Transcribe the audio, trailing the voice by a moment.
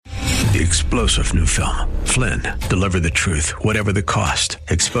the explosive new film, Flynn, Deliver the Truth, Whatever the Cost,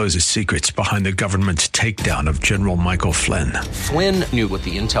 exposes secrets behind the government's takedown of General Michael Flynn. Flynn knew what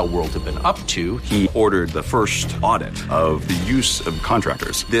the intel world had been up to. He ordered the first audit of the use of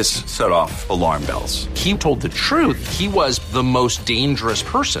contractors. This set off alarm bells. He told the truth. He was the most dangerous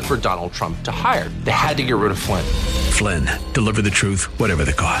person for Donald Trump to hire. They had to get rid of Flynn. Flynn, Deliver the Truth, Whatever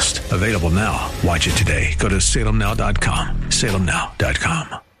the Cost. Available now. Watch it today. Go to salemnow.com.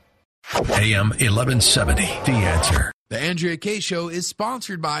 salemnow.com. AM 1170, The Answer. The Andrea Kaye Show is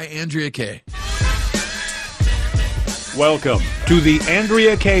sponsored by Andrea Kaye. Welcome to the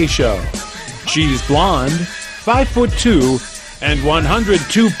Andrea Kaye Show. She's blonde, 5'2", and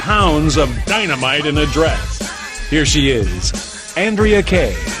 102 pounds of dynamite in a dress. Here she is, Andrea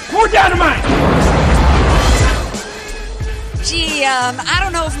Kaye. More dynamite! Gee, I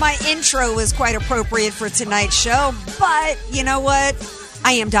don't know if my intro was quite appropriate for tonight's show, but you know what?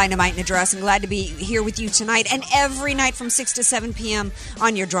 I am Dynamite in a Dress. I'm glad to be here with you tonight and every night from 6 to 7 p.m.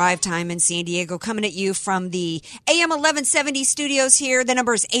 on your drive time in San Diego. Coming at you from the AM 1170 studios here. The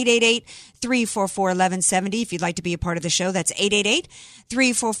number is 888-344-1170. If you'd like to be a part of the show, that's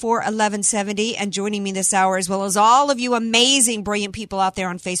 888-344-1170. And joining me this hour, as well as all of you amazing, brilliant people out there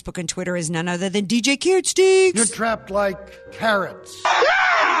on Facebook and Twitter, is none other than DJ Carrot Sticks. You're trapped like carrots.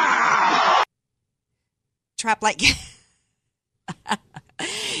 Trapped like...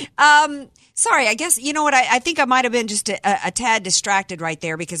 Sorry, I guess, you know what, I think I might have been just a tad distracted right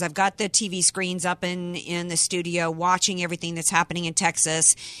there because I've got the TV screens up in the studio watching everything that's happening in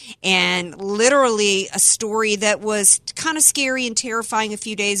Texas, and literally a story that was kind of scary and terrifying a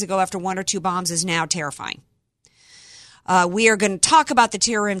few days ago after 1 or 2 bombs is now terrifying. We are going to talk about the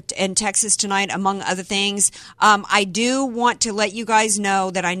terror in Texas tonight, among other things. I do want to let you guys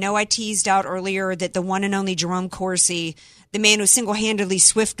know that I know I teased out earlier that the one and only Jerome Corsi, the man who single-handedly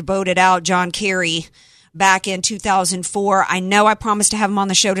swift-boated out John Kerry back in 2004. I know I promised to have him on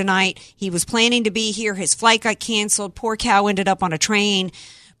the show tonight. He was planning to be here. His flight got canceled. Poor cow ended up on a train.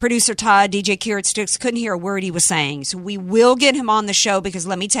 Producer Todd, DJ Carrot Sticks, couldn't hear a word he was saying. So we will get him on the show because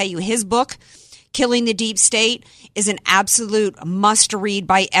let me tell you, his book, Killing the Deep State, is an absolute must-read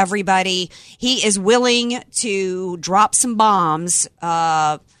by everybody. He is willing to drop some bombs.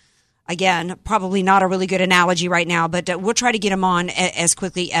 Again, probably not a really good analogy right now, but we'll try to get him on as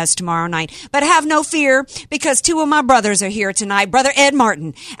quickly as tomorrow night. But have no fear, because 2 of my brothers are here tonight. Brother Ed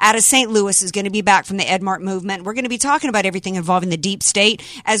Martin out of St. Louis is going to be back from the Ed Martin movement. We're going to be talking about everything involving the deep state,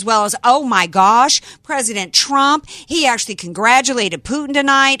 as well as, oh my gosh, President Trump. He actually congratulated Putin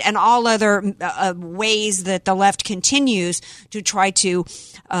tonight and all other ways that the left continues to try to,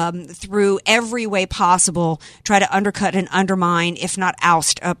 through every way possible, try to undercut and undermine, if not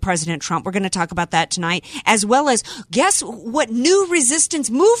oust, President Trump. We're going to talk about that tonight, as well as guess what new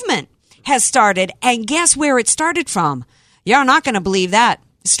resistance movement has started, and guess where it started from. You're not going to believe that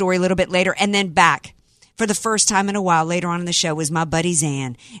story a little bit later. And then back for the first time in a while later on in the show is my buddy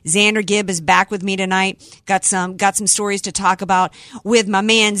Zan. Xander Gibb is back with me tonight. Got some stories to talk about with my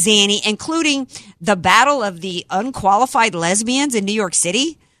man Zanny, including the battle of the unqualified lesbians in New York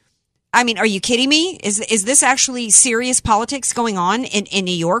City. I mean, are you kidding me? Is this actually serious politics going on in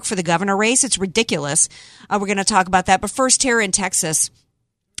New York for the governor race? It's ridiculous. We're going to talk about that. But first, terror in Texas.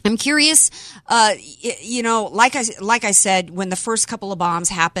 I'm curious, you know, like I said, when the first couple of bombs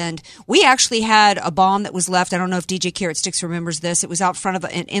happened, we actually had a bomb that was left. I don't know if DJ Carrot Sticks remembers this. It was out front of,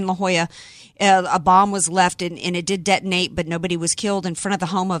 in La Jolla. A bomb was left and it did detonate, but nobody was killed in front of the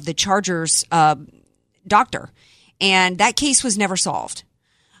home of the Chargers doctor. And that case was never solved.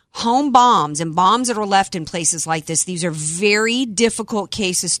 Home bombs and bombs that are left in places like this, these are very difficult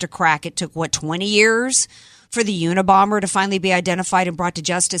cases to crack. It took, 20 years for the Unabomber to finally be identified and brought to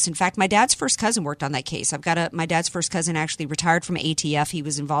justice. In fact, my dad's first cousin worked on that case. My dad's first cousin actually retired from ATF. He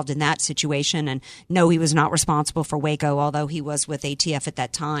was involved in that situation, and no, he was not responsible for Waco, although he was with ATF at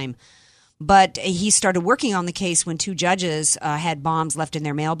that time. But he started working on the case when 2 judges had bombs left in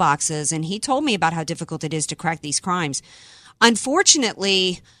their mailboxes, and he told me about how difficult it is to crack these crimes.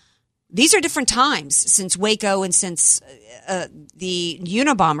 Unfortunately, these are different times since Waco and since the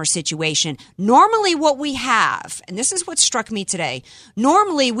Unabomber situation. Normally what we have, and this is what struck me today,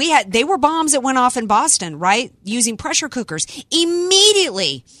 normally they were bombs that went off in Boston, right? Using pressure cookers.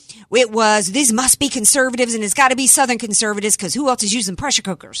 Immediately it was, these must be conservatives and it's got to be Southern conservatives because who else is using pressure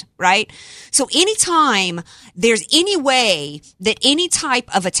cookers, right? So anytime there's any way that any type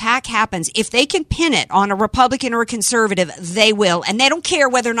of attack happens, if they can pin it on a Republican or a conservative, they will. And they don't care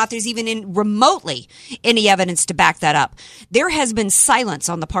whether or not there's even even remotely any evidence to back that up. There has been silence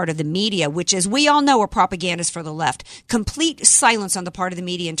on the part of the media, which, as we all know, are propagandists for the left. Complete silence on the part of the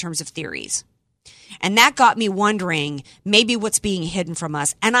media in terms of theories. And that got me wondering maybe what's being hidden from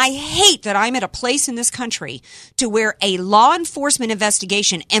us. And I hate that I'm at a place in this country to where a law enforcement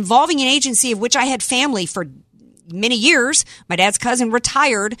investigation involving an agency of which I had family for many years. My dad's cousin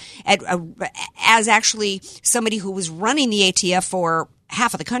retired as actually somebody who was running the ATF for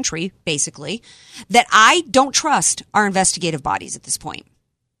half of the country, basically, that I don't trust our investigative bodies at this point.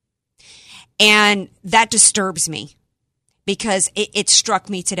 And that disturbs me. Because it struck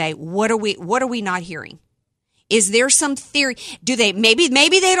me today. What are we not hearing? Is there some theory? Maybe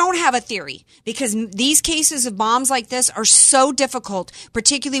they don't have a theory, because these cases of bombs like this are so difficult,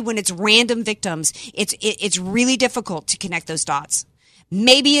 particularly when it's random victims. It's really difficult to connect those dots.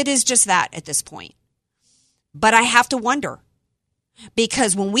 Maybe it is just that at this point. But I have to wonder.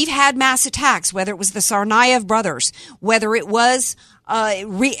 Because when we've had mass attacks, whether it was the Tsarnaev brothers, whether it was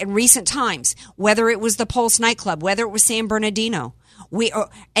in recent times, whether it was the Pulse nightclub, whether it was San Bernardino, what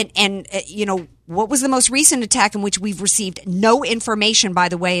was the most recent attack in which we've received no information, by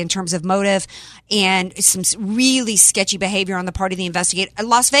the way, in terms of motive and some really sketchy behavior on the part of the investigator?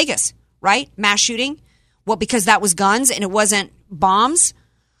 Las Vegas, right? Mass shooting. Well, because that was guns and it wasn't bombs.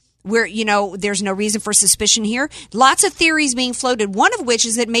 Where, there's no reason for suspicion here. Lots of theories being floated, one of which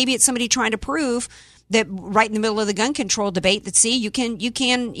is that maybe it's somebody trying to prove that right in the middle of the gun control debate that, see, you can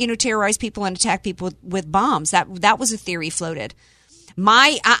terrorize people and attack people with bombs. That was a theory floated.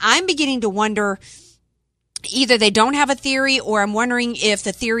 I'm beginning to wonder, either they don't have a theory, or I'm wondering if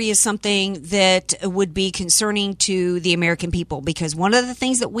the theory is something that would be concerning to the American people. Because one of the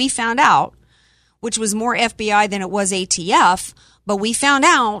things that we found out, which was more FBI than it was ATF, but we found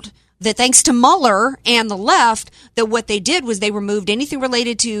out that thanks to Mueller and the left, that what they did was they removed anything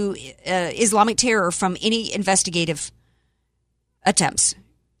related to Islamic terror from any investigative attempts,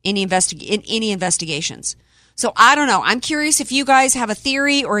 any investigations. So I don't know. I'm curious if you guys have a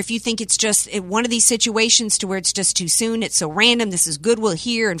theory, or if you think it's just one of these situations to where it's just too soon. It's so random. This is Goodwill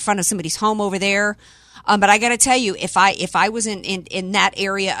here in front of somebody's home over there. But I got to tell you, if I was in that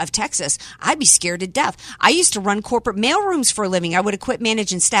area of Texas, I'd be scared to death. I used to run corporate mail rooms for a living. I would equip,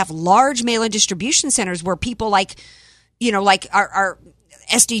 manage, and staff large mail and distribution centers where people like our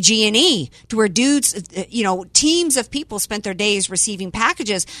SDG&E, to where dudes, teams of people spent their days receiving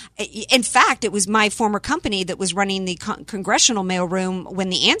packages. In fact, it was my former company that was running the congressional mail room when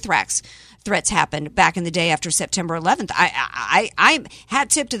the anthrax threats happened back in the day after September 11th. I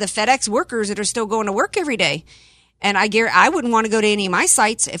hat tip to the FedEx workers that are still going to work every day. And I wouldn't want to go to any of my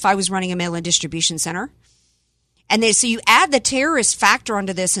sites if I was running a mail-in distribution center. And so you add the terrorist factor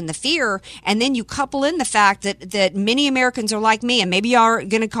onto this and the fear, and then you couple in the fact that many Americans are like me, and maybe you are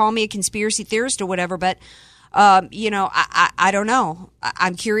going to call me a conspiracy theorist or whatever, but I don't know.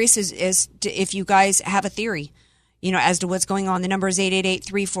 I'm curious as to if you guys have a theory, as to what's going on. The number is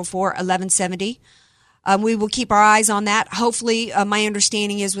 888-344-1170. We will keep our eyes on that. Hopefully, my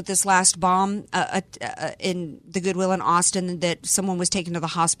understanding is with this last bomb in the Goodwill in Austin that someone was taken to the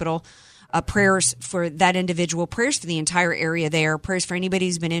hospital. Prayers for that individual, prayers for the entire area there, prayers for anybody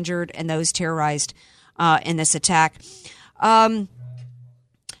who's been injured and those terrorized in this attack.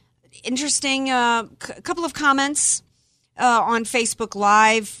 Interesting, couple of comments on Facebook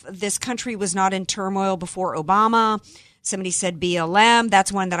Live. This country was not in turmoil before Obama. Somebody said BLM.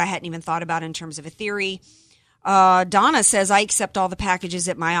 That's one that I hadn't even thought about in terms of a theory. Donna says, I accept all the packages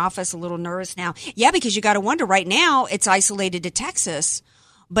at my office. A little nervous now. Yeah, because you got to wonder right now it's isolated to Texas.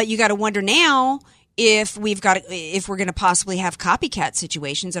 But you got to wonder now if we're going to possibly have copycat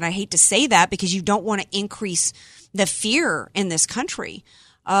situations. And I hate to say that because you don't want to increase the fear in this country.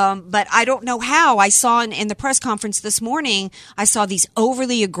 But I don't know how. I saw in the press conference this morning, I saw these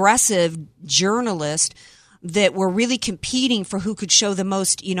overly aggressive journalists that were really competing for who could show the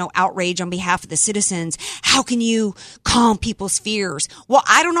most, outrage on behalf of the citizens. How can you calm people's fears? Well,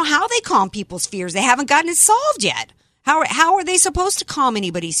 I don't know how they calm people's fears. They haven't gotten it solved yet. How are they supposed to calm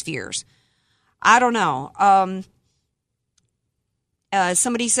anybody's fears? I don't know.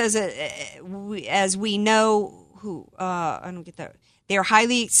 Somebody says, as we know, I don't get that. They're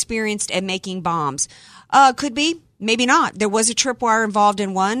highly experienced at making bombs. Could be, maybe not. There was a tripwire involved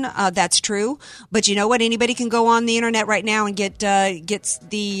in one. That's true. But you know what? Anybody can go on the internet right now and get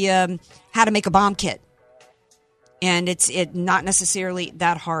the how to make a bomb kit, and it's not necessarily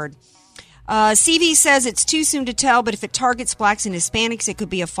that hard. CV says it's too soon to tell, but if it targets blacks and Hispanics, it could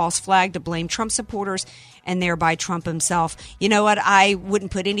be a false flag to blame Trump supporters and thereby Trump himself. You know what? I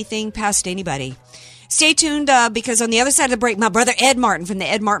wouldn't put anything past anybody. Stay tuned because on the other side of the break, my brother Ed Martin from the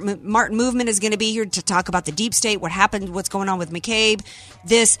Ed Martin Movement is going to be here to talk about the deep state, what happened, what's going on with McCabe.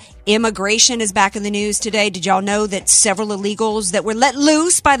 This immigration is back in the news today. Did y'all know that several illegals that were let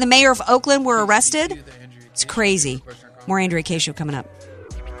loose by the mayor of Oakland were arrested? It's crazy. More Andrea Kaye Show coming up.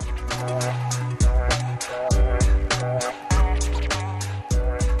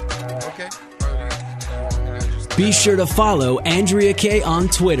 Be sure to follow Andrea Kaye on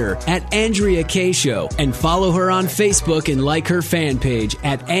Twitter at Andrea Kaye Show and follow her on Facebook and like her fan page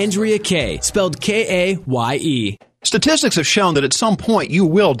at Andrea Kaye, spelled Kaye. Statistics have shown that at some point you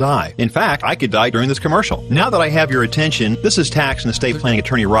will die. In fact, I could die during this commercial. Now that I have your attention, this is tax and estate planning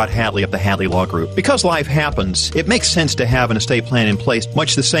attorney Rod Hadley of the Hadley Law Group. Because life happens, it makes sense to have an estate plan in place,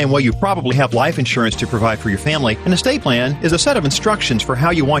 much the same way you probably have life insurance to provide for your family. An estate plan is a set of instructions for how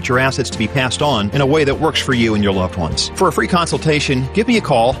you want your assets to be passed on in a way that works for you and your loved ones. For a free consultation, give me a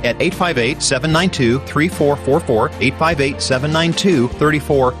call at 858-792-3444,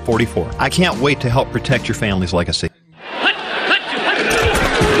 858-792-3444. I can't wait to help protect your family's legacy.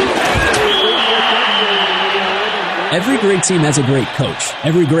 Every great team has a great coach.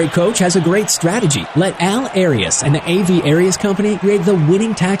 Every great coach has a great strategy. Let Al Arias and the AV Arias Company create the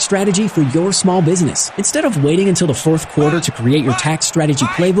winning tax strategy for your small business. Instead of waiting until the fourth quarter to create your tax strategy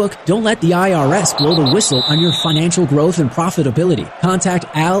playbook, don't let the IRS blow the whistle on your financial growth and profitability. Contact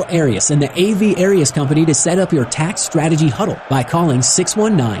Al Arias and the AV Arias Company to set up your tax strategy huddle by calling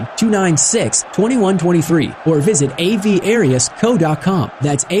 619-296-2123 or visit avariasco.com.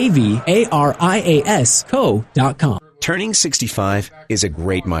 That's avariasco.com. Turning 65 is a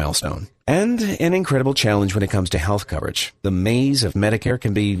great milestone and an incredible challenge when it comes to health coverage. The maze of Medicare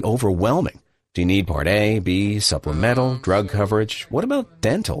can be overwhelming. Do you need Part A, B, supplemental, drug coverage? What about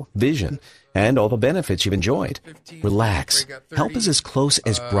dental, vision, and all the benefits you've enjoyed? Relax. Help is as close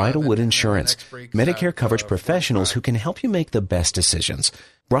as Bridalwood Insurance, Medicare coverage professionals who can help you make the best decisions.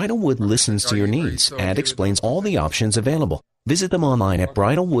 Bridalwood listens to your needs and explains all the options available. Visit them online at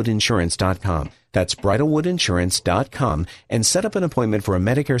bridalwoodinsurance.com. That's bridalwoodinsurance.com and set up an appointment for a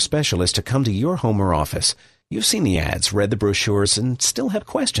Medicare specialist to come to your home or office. You've seen the ads, read the brochures, and still have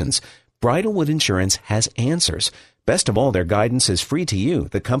questions. Bridalwood Insurance has answers. Best of all, their guidance is free to you.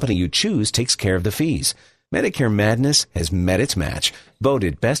 The company you choose takes care of the fees. Medicare Madness has met its match.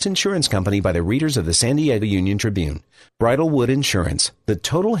 Voted Best Insurance Company by the readers of the San Diego Union Tribune. Bridalwood Insurance, the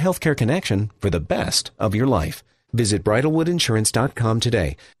total healthcare connection for the best of your life. Visit bridalwoodinsurance.com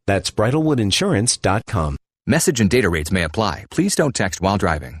today. That's bridalwoodinsurance.com. Message and data rates may apply. Please don't text while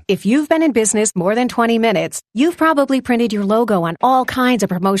driving. If you've been in business more than 20 minutes, you've probably printed your logo on all kinds of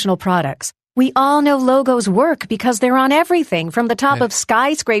promotional products. We all know logos work because they're on everything from the top of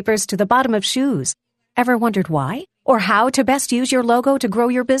skyscrapers to the bottom of shoes. Ever wondered why? Or how to best use your logo to grow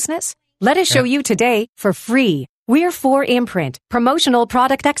your business? Let us show you today for free. We're 4imprint, promotional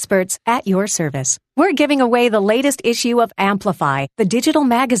product experts at your service. We're giving away the latest issue of Amplify, the digital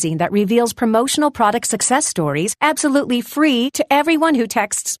magazine that reveals promotional product success stories absolutely free to everyone who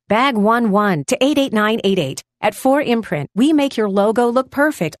texts BAG11 to 88988. At 4imprint, we make your logo look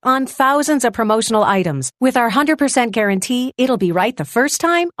perfect on thousands of promotional items. With our 100% guarantee, it'll be right the first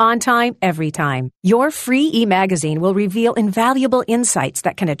time, on time, every time. Your free e-magazine will reveal invaluable insights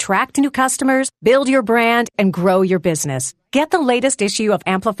that can attract new customers, build your brand, and grow your business. Get the latest issue of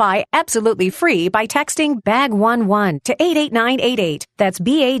Amplify absolutely free by texting BAG11 to 88988. That's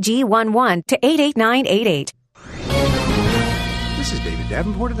BAG11 to 88988. This is David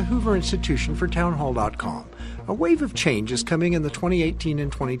Davenport of the Hoover Institution for Townhall.com. A wave of change is coming in the 2018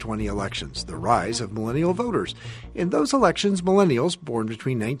 and 2020 elections, the rise of millennial voters. In those elections, millennials, born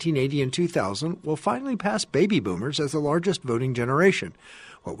between 1980 and 2000, will finally pass baby boomers as the largest voting generation.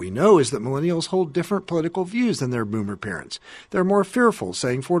 What we know is that millennials hold different political views than their boomer parents. They're more fearful,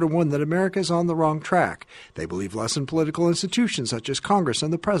 saying 4-1 that America is on the wrong track. They believe less in political institutions such as Congress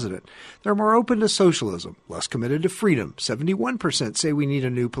and the president. They're more open to socialism, less committed to freedom. 71% say we need a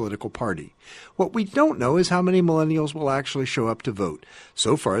new political party. What we don't know is how many millennials will actually show up to vote.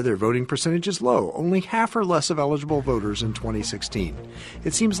 So far, their voting percentage is low, only half or less of eligible voters in 2016.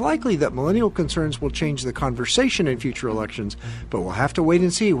 It seems likely that millennial concerns will change the conversation in future elections, but we'll have to wait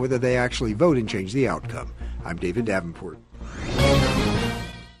and see whether they actually vote and change the outcome. I'm David Davenport.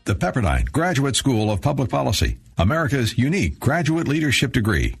 The Pepperdine Graduate School of Public Policy, America's unique graduate leadership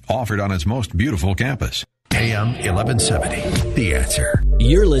degree, offered on its most beautiful campus. AM 1170, The Answer.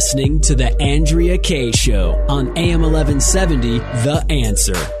 You're listening to The Andrea Kaye Show on AM 1170, The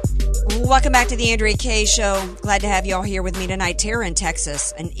Answer. Welcome back to The Andrea Kaye Show. Glad to have you all here with me tonight. Tara in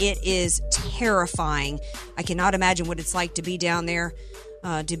Texas, and it is terrifying. I cannot imagine what it's like to be down there.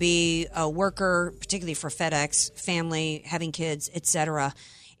 to be a worker, particularly for FedEx, family, having kids, etc.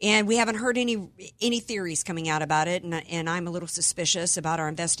 And we haven't heard any theories coming out about it, and I'm a little suspicious about our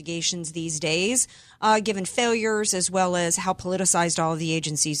investigations these days, given failures as well as how politicized all of the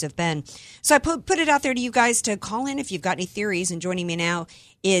agencies have been. So I put it out there to you guys to call in if you've got any theories. And joining me now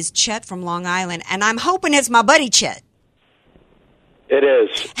is Chet from Long Island, and I'm hoping it's my buddy Chet. It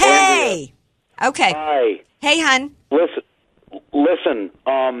is. Hey! Okay. Hi. Hey, hun. Listen.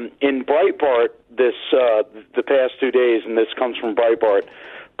 In Breitbart, the past 2 days, and this comes from Breitbart,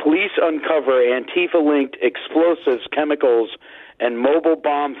 police uncover Antifa-linked explosives, chemicals, and mobile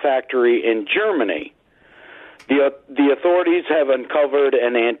bomb factory in Germany. The authorities have uncovered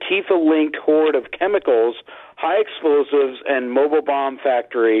an Antifa-linked hoard of chemicals, high explosives, and mobile bomb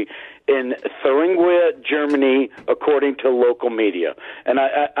factory in Thuringia, Germany, according to local media. And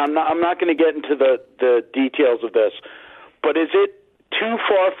I'm not going to get into the details of this, but is it too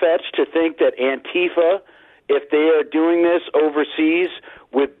far-fetched to think that Antifa, if they are doing this overseas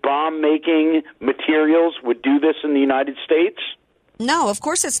with bomb-making materials, would do this in the United States? No, of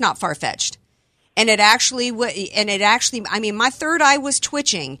course it's not far-fetched. And it actually, I mean, my third eye was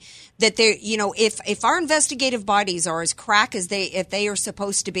twitching that they, if our investigative bodies are as crack as if they are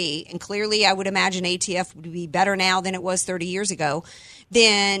supposed to be, and clearly I would imagine ATF would be better now than it was 30 years ago,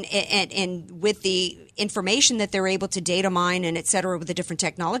 then, and with the information that they're able to data mine and et cetera with the different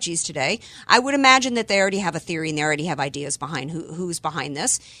technologies today, I would imagine that they already have a theory and they already have ideas behind who's behind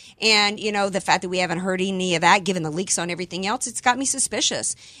this. And, the fact that we haven't heard any of that, given the leaks on everything else, it's got me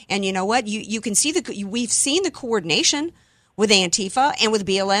suspicious. And you know what? You can see we've seen the coordination with Antifa and with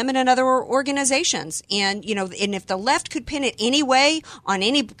BLM and other organizations. And, and if the left could pin it any way on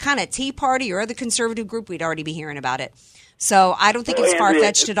any kind of Tea Party or other conservative group, we'd already be hearing about it. So I don't think it's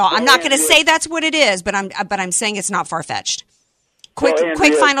far-fetched at all. I'm not going to say that's what it is, but I'm saying it's not far-fetched. Quick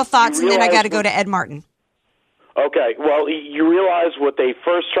final thoughts, and then I got to go to Ed Martin. Okay. Well, you realize what they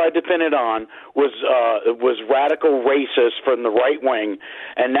first tried to pin it on was radical racist from the right wing,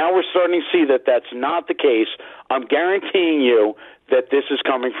 and now we're starting to see that that's not the case. I'm guaranteeing you that this is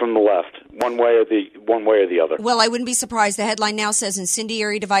coming from the left, one way or the other. Well, I wouldn't be surprised. The headline now says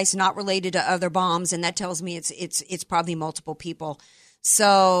incendiary device not related to other bombs, and that tells me it's probably multiple people.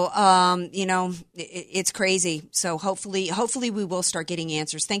 So, it's crazy. So hopefully we will start getting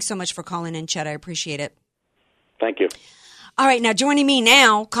answers. Thanks so much for calling in, Chet. I appreciate it. Thank you. All right, now joining me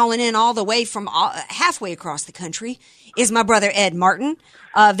now, calling in all the way from halfway across the country, is my brother Ed Martin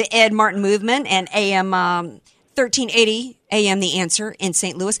of the Ed Martin Movement and AM 1380 AM The Answer in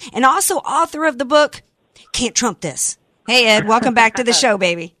St. Louis, and also author of the book, Can't Trump This. Hey, Ed, welcome back to the show,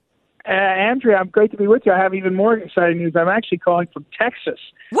 baby. Andrea, I'm great to be with you. I have even more exciting news. I'm actually calling from Texas.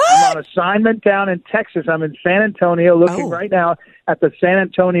 What? I'm on assignment down in Texas. I'm in San Antonio, looking right now at the San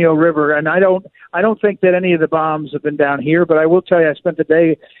Antonio River. And I don't think that any of the bombs have been down here, but I will tell you, I spent the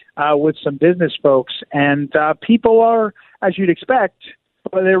day with some business folks, and people are, as you'd expect,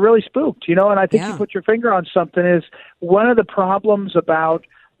 they're really spooked, and I think you put your finger on something. Is one of the problems about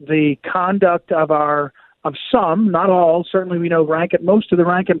the conduct of some, not all, certainly we know most of the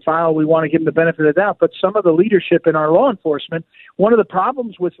rank and file, we want to give them the benefit of the doubt, but some of the leadership in our law enforcement, one of the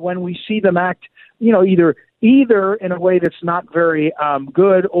problems with when we see them act, either in a way that's not very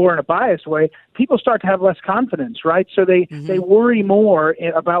good or in a biased way, people start to have less confidence, right? So they worry more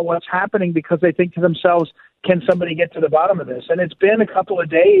about what's happening because they think to themselves, can somebody get to the bottom of this? And it's been a couple of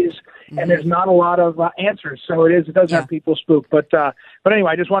days, and there's not a lot of answers. So it does have people spooked. But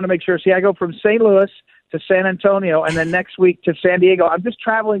anyway, I just want to make sure. See, I go from St. Louis to San Antonio, and then next week to San Diego. I'm just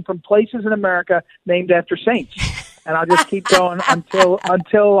traveling from places in America named after saints. And I'll just keep going until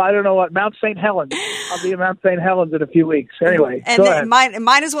I don't know what, Mount St. Helens. I'll be at Mount St. Helens in a few weeks. Anyway, and go ahead.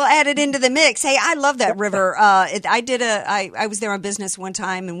 Might as well add it into the mix. Hey, I love that river. I was there on business one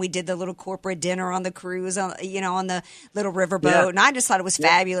time, and we did the little corporate dinner on the cruise, on the little riverboat, and I just thought it was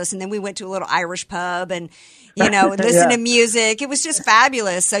fabulous. And then we went to a little Irish pub and listen to music. It was just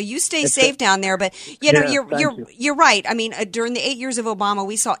fabulous. So you stay safe down there. But you're right. I mean, during the 8 years of Obama,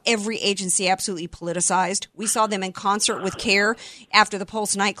 we saw every agency absolutely politicized. We saw them in concert with CARE after the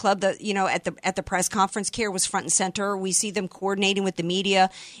Pulse nightclub. At the press conference, CARE was front and center. We see them coordinating with the media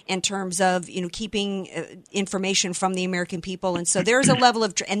in terms of keeping information from the American people. And so there's a level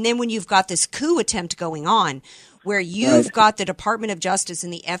of, and then when you've got this coup attempt going on, where you've got the Department of Justice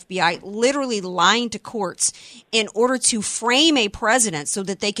and the FBI literally lying to courts in order to frame a president so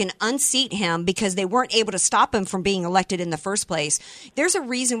that they can unseat him because they weren't able to stop him from being elected in the first place. There's a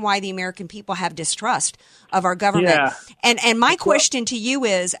reason why the American people have distrust of our government. Yeah. And my question to you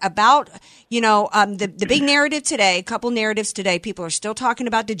is about, the big narrative today, a couple narratives today, people are still talking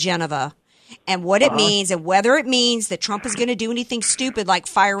about diGenova and what it means and whether it means that Trump is going to do anything stupid like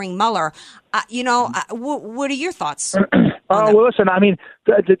firing Mueller. What are your thoughts? Well, listen, I mean,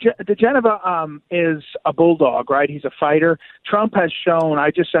 diGenova is a bulldog, right? He's a fighter. Trump has shown,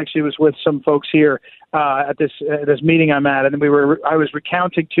 I just actually was with some folks here at this meeting I'm at, and I was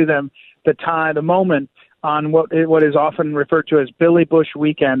recounting to them the moment on what is often referred to as Billy Bush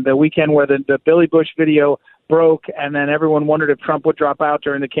weekend, the weekend where the Billy Bush video broke, and then everyone wondered if Trump would drop out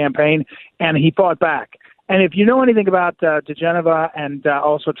during the campaign, and he fought back. And if you know anything about diGenova and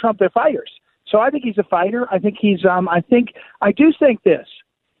also Trump, they're fighters. So I think he's a fighter. I think he's. I do think this.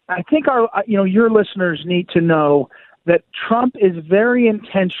 I think your listeners need to know that Trump is very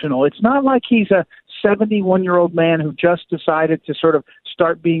intentional. It's not like he's a 71-year-old man who just decided to sort of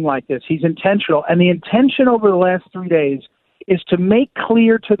start being like this. He's intentional. And the intention over the last 3 days is to make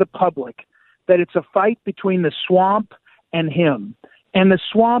clear to the public that it's a fight between the swamp and him. And the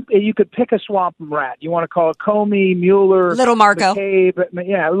swamp, you could pick a swamp rat. You want to call it Comey, Mueller, Little Marco.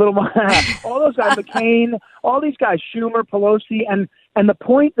 McCabe, all those guys, McCain, all these guys, Schumer, Pelosi. And the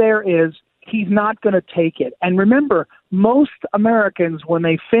point there is he's not going to take it. And remember, most Americans, when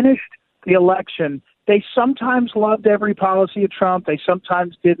they finished the election, they sometimes loved every policy of Trump. They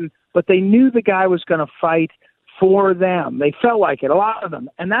sometimes didn't. But they knew the guy was going to fight for them. They felt like it, a lot of them.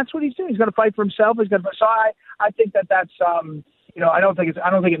 And that's what he's doing. He's going to fight for himself. So I think that's I don't think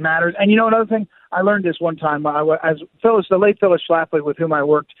it matters. And another thing, I learned this one time. As the late Phyllis Schlafly, with whom I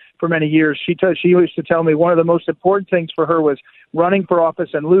worked for many years, she used to tell me one of the most important things for her was running for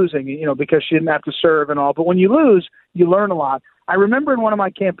office and losing. Because she didn't have to serve and all. But when you lose, you learn a lot. I remember in one of my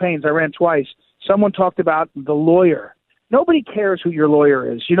campaigns, I ran twice. Someone talked about the lawyer. Nobody cares who your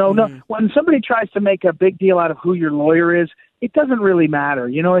lawyer is. No, when somebody tries to make a big deal out of who your lawyer is, it doesn't really matter.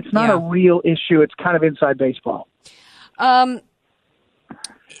 It's not a real issue. It's kind of inside baseball. But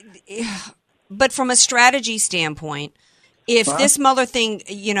from a strategy standpoint, if this Mueller thing,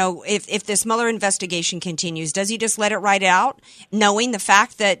 if this Mueller investigation continues, does he just let it ride out, knowing the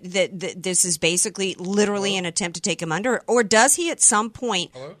fact that this is basically literally an attempt to take him under, or does he at some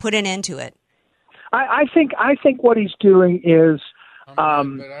point put an end to it? I think what he's doing is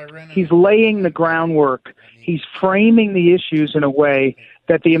he's laying the groundwork. He's framing the issues in a way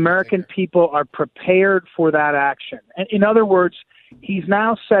that the American people are prepared for that action. And in other words, he's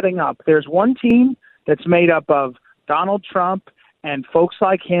now setting up. There's one team that's made up of Donald Trump and folks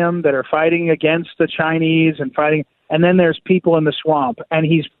like him that are fighting against the Chinese and then there's people in the swamp. And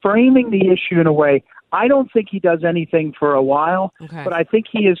he's framing the issue in a way. I don't think he does anything for a while, but I think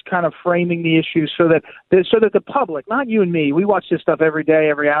he is kind of framing the issue so that the public, not you and me, we watch this stuff every day,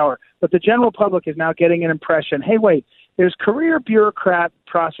 every hour, but the general public is now getting an impression, hey, wait, there's career bureaucrat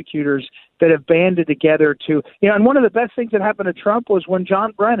prosecutors that have banded together to, and one of the best things that happened to Trump was when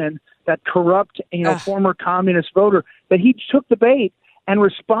John Brennan, that corrupt, former communist voter, that he took the bait and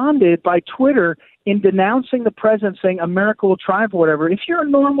responded by Twitter in denouncing the president, saying America will triumph or whatever. If you're a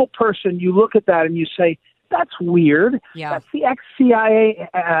normal person, you look at that and you say, that's weird. Yeah. That's the ex-CIA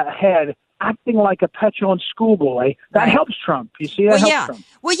head acting like a petulant schoolboy. That helps Trump. You see, that helps Trump.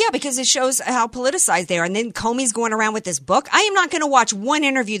 Well, yeah, because it shows how politicized they are. And then Comey's going around with this book. I am not going to watch one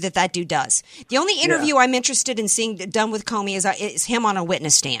interview that dude does. The only interview I'm interested in seeing done with Comey is him on a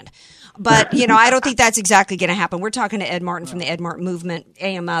witness stand. But, I don't think that's exactly going to happen. We're talking to Ed Martin from the Ed Martin Movement,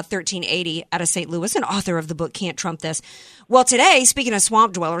 AM 1380 out of St. Louis, and author of the book Can't Trump This. Well, today, speaking of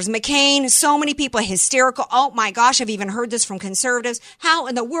swamp dwellers, McCain, so many people hysterical. Oh, my gosh, I've even heard this from conservatives. How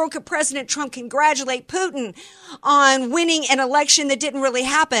in the world could President Trump congratulate Putin on winning an election that didn't really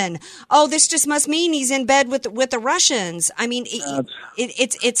happen? Oh, this just must mean he's in bed with the Russians. I mean,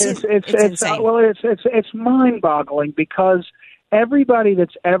 it's insane. Well, it's mind-boggling because everybody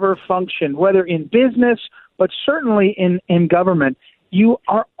that's ever functioned, whether in business, but certainly in government, you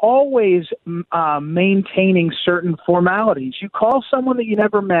are always maintaining certain formalities. You call someone that you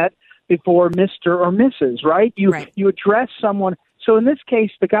never met before Mr. or Mrs., right? You address someone. So in this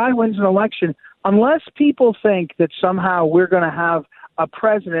case, the guy wins an election. Unless people think that somehow we're going to have a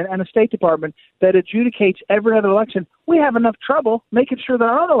president and a State Department that adjudicates every other election, we have enough trouble making sure that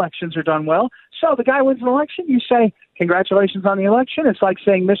our own elections are done well. So the guy wins an election, you say, congratulations on the election. It's like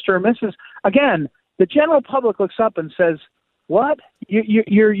saying Mr. or Mrs. Again, the general public looks up and says, What?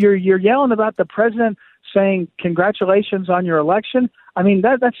 You're yelling about the president saying congratulations on your election? I mean,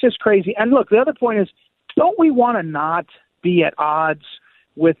 that's just crazy. And look, the other point is, don't we want to not be at odds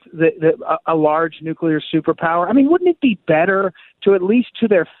with a large nuclear superpower? I mean, wouldn't it be better to at least to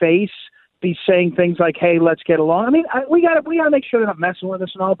their face be saying things like, "Hey, let's get along"? I mean, we got to make sure they're not messing with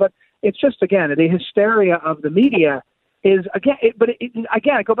us and all. But it's just, again, the hysteria of the media is again.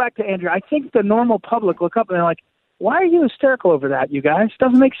 Again, I go back to Andrea. I think the normal public look up and they're like, why are you hysterical over that, you guys?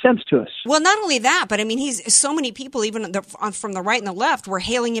 Doesn't make sense to us. Well, not only that, but I mean, so many people, even from the right and the left, were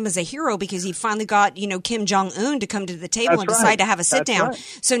hailing him as a hero because he finally got, Kim Jong-un to come to the table and decide to have a sit down.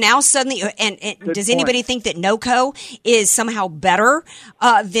 Right. So now suddenly, and does anybody think that NOCO is somehow better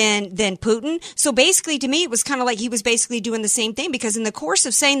than Putin? So basically, to me, it was kind of like he was basically doing the same thing, because in the course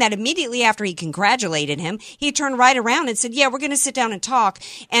of saying that, immediately after he congratulated him, he turned right around and said, yeah, we're going to sit down and talk.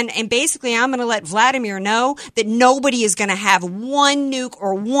 And basically, I'm going to let Vladimir know that nobody is going to have one nuke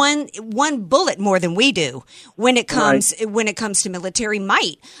or one bullet more than we do when it comes to military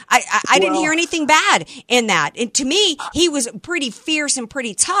might. I didn't hear anything bad in that. And to me, he was pretty fierce and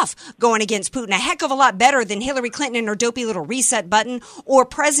pretty tough going against Putin. A heck of a lot better than Hillary Clinton and her dopey little reset button, or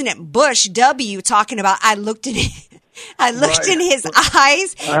President Bush W. talking about, I looked in his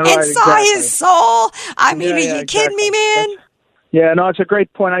eyes and saw his soul. I mean, are you kidding me, man? Yeah, no, it's a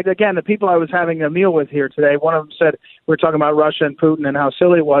great point. Again, the people I was having a meal with here today, one of them said, we were talking about Russia and Putin and how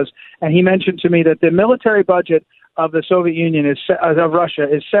silly it was, and he mentioned to me that the military budget of the Soviet Union of Russia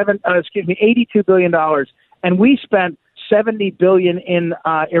is $82 billion, and we spent $70 billion in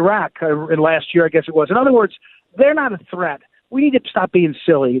Iraq in last year, I guess it was. In other words, they're not a threat. We need to stop being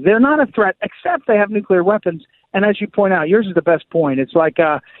silly. They're not a threat, except they have nuclear weapons. And as you point out, yours is the best point. It's like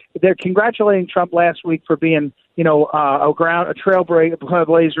they're congratulating Trump last week for being, a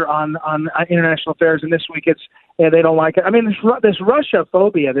trailblazer on international affairs, and this week they don't like it. I mean, this Russia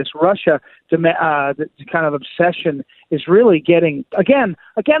phobia, this Russia kind of obsession is really getting again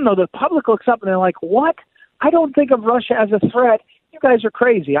though. The public looks up and they're like, "What? I don't think of Russia as a threat. You guys are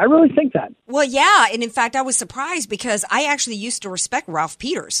crazy." I really think that. Well, yeah, and in fact, I was surprised because I actually used to respect Ralph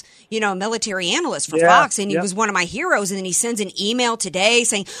Peters, a military analyst for Fox, and he was one of my heroes. And then he sends an email today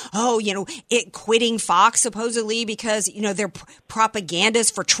saying, quitting Fox supposedly because, they're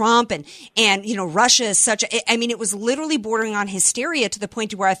propagandists for Trump and Russia is such a, I mean, it was literally bordering on hysteria to the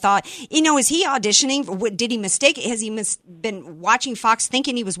point to where I thought, is he auditioning? Did he mistake? Has he been watching Fox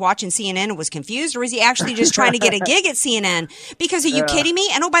thinking he was watching CNN and was confused? Or is he actually just trying to get a gig at CNN? Because are you kidding me?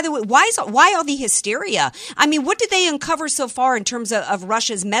 And oh, by the way, why all the hysteria? I mean, what did they uncover so far in terms of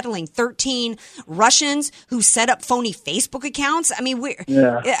Russia's meddling? 13 Russians who set up phony Facebook accounts. I mean,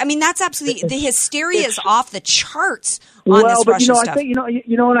 that's absolutely, the hysteria is off the charts on this Russia stuff. I think,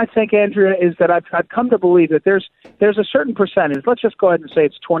 what I think, Andrea, is that I've come to believe that there's a certain percentage. Let's just go ahead and say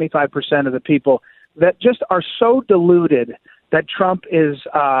it's 25% of the people that just are so deluded that Trump is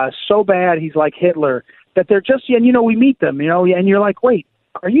so bad he's like Hitler, that they're just, and we meet them, and you're like, wait,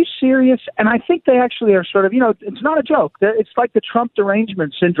 are you serious? And I think they actually are sort of, it's not a joke. It's like the Trump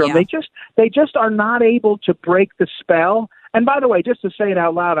derangement syndrome. Yeah. They just are not able to break the spell. And by the way, just to say it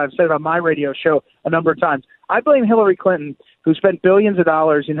out loud, I've said it on my radio show a number of times. I blame Hillary Clinton, who spent billions of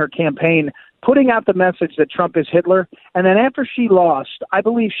dollars in her campaign putting out the message that Trump is Hitler. And then after she lost, I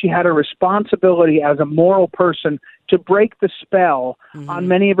believe she had a responsibility as a moral person to break the spell on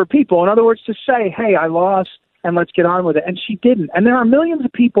many of her people. In other words, to say, hey, I lost and let's get on with it. And she didn't. And there are millions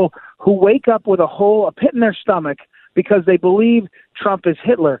of people who wake up with a pit in their stomach because they believe Trump is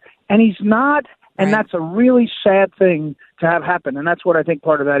Hitler. And he's not. And that's a really sad thing to have happen. And that's what I think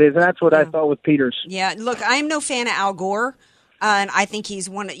part of that is. And that's what I thought with Peters. Yeah, look, I'm no fan of Al Gore. And I think he's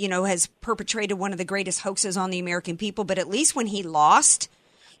has perpetrated one of the greatest hoaxes on the American people. But at least when he lost,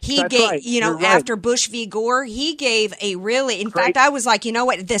 he gave, after Bush v. Gore, he gave a really, in fact, I was like,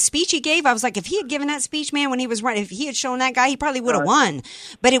 what, the speech he gave, I was like, if he had given that speech, man, when he was running, if he had shown that guy, he probably would have won.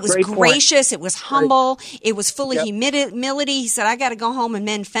 But it was gracious. It was humble. It was full of humility. He said, I got to go home and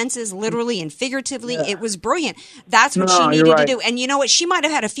mend fences, literally and figuratively. Yeah. It was brilliant. That's what she needed to do. And you know what? She might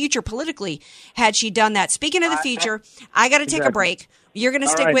have had a future politically had she done that. Speaking of the future, I got to take a break. You're going to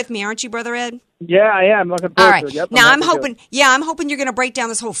stick with me, aren't you, Brother Ed? Yeah, I am. Looking forward to it. Yep, now I'm hoping you're going to break down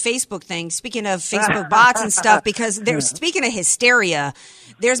this whole Facebook thing. Speaking of Facebook bots and stuff, because speaking of hysteria,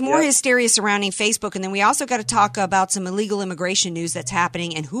 there's more hysteria surrounding Facebook, and then we also got to talk about some illegal immigration news that's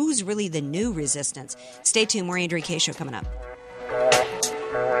happening and who's really the new resistance. Stay tuned. More Andrea Kaye Show coming up.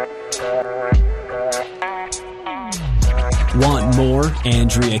 Want more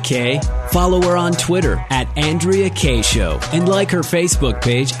Andrea Kaye? Follow her on Twitter at Andrea Kaye Show and like her Facebook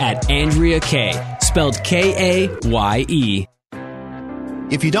page at Andrea Kaye, spelled Kaye.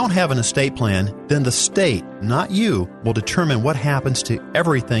 If you don't have an estate plan, then the state, not you, will determine what happens to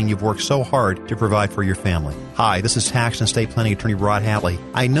everything you've worked so hard to provide for your family. Hi, this is tax and estate planning attorney Rod Hatley.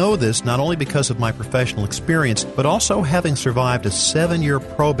 I know this not only because of my professional experience, but also having survived a 7-year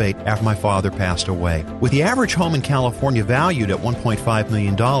probate after my father passed away. With the average home in California valued at $1.5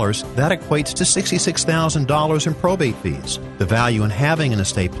 million, that equates to $66,000 in probate fees. The value in having an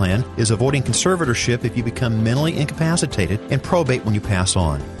estate plan is avoiding conservatorship if you become mentally incapacitated and probate when you pass on.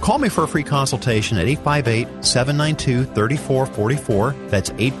 Call me for a free consultation at 858-792-3444.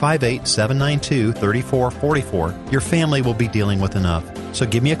 That's 858-792-3444. Your family will be dealing with enough. So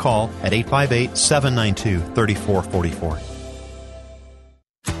give me a call at 858-792-3444.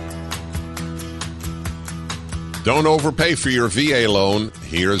 Don't overpay for your VA loan.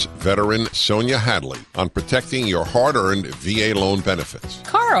 Here's veteran Sonia Hadley on protecting your hard-earned VA loan benefits.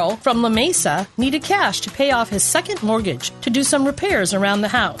 Carl from La Mesa needed cash to pay off his second mortgage to do some repairs around the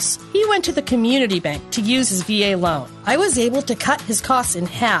house. He went to the community bank to use his VA loan. I was able to cut his costs in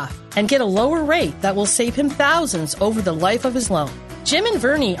half and get a lower rate that will save him thousands over the life of his loan. Jim and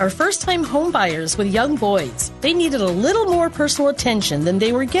Vernie are first-time homebuyers with young boys. They needed a little more personal attention than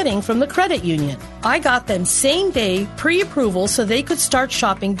they were getting from the credit union. I got them same-day pre-approval so they could start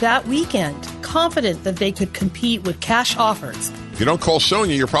shopping that weekend, confident that they could compete with cash offers. If you don't call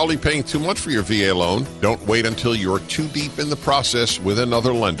Sonia, you're probably paying too much for your VA loan. Don't wait until you're too deep in the process with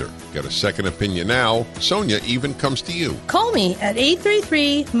another lender. Get a second opinion now. Sonia even comes to you. Call me at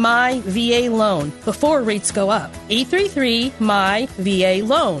 833-MY-VA-LOAN before rates go up.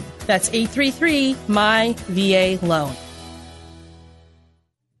 833-MY-VA-LOAN. That's 833-MY-VA-LOAN.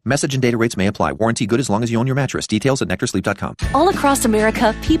 Message and data rates may apply. Warranty good as long as you own your mattress. Details at NectarSleep.com. All across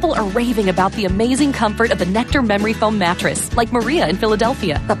America, people are raving about the amazing comfort of the Nectar Memory Foam mattress, like Maria in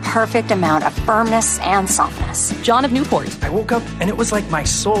Philadelphia. The perfect amount of firmness and softness. John of Newport. I woke up and it was like my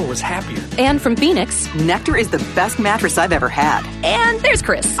soul was happier. And from Phoenix. Nectar is the best mattress I've ever had. And there's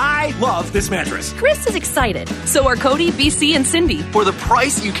Chris. I love this mattress. Chris is excited. So are Cody, BC, and Cindy. For the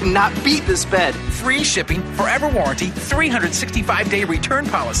price, you cannot beat this bed. Free shipping, forever warranty, 365-day return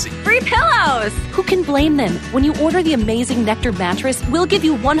policy. Free pillows! Who can blame them? When you order the amazing Nectar mattress, we'll give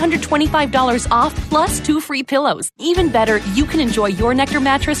you $125 off plus 2 free pillows. Even better, you can enjoy your Nectar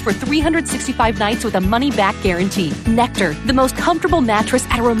mattress for 365 nights with a money-back guarantee. Nectar, the most comfortable mattress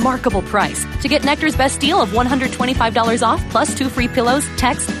at a remarkable price. To get Nectar's best deal of $125 off plus 2 free pillows,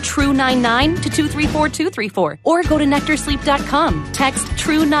 text TRUE99 to 234234 or go to NectarSleep.com. Text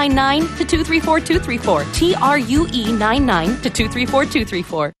TRUE99 to 234234. TRUE99 to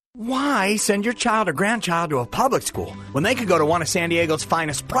 234234. Why send your child or grandchild to a public school when they could go to one of San Diego's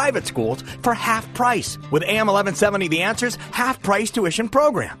finest private schools for half price? With AM 1170 The Answer's half-price tuition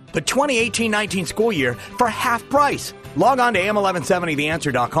program. The 2018-19 school year for half price. Log on to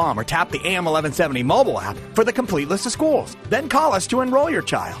AM1170theanswer.com or tap the AM 1170 mobile app for the complete list of schools. Then call us to enroll your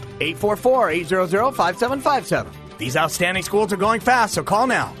child. 844-800-5757. These outstanding schools are going fast, so call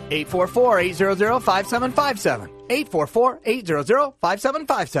now. 844-800-5757.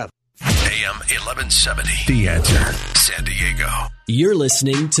 844-800-5757. AM 1170. The Answer. San Diego. You're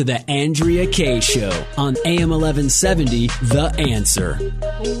listening to The Andrea Kaye Show on AM 1170, The Answer.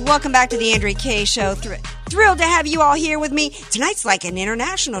 Welcome back to The Andrea Kaye Show. Thrilled to have you all here with me. Tonight's like an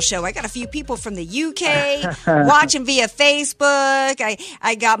international show. I got a few people from the UK watching via Facebook.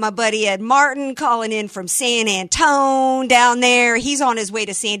 I got my buddy Ed Martin calling in from San Antone down there. He's on his way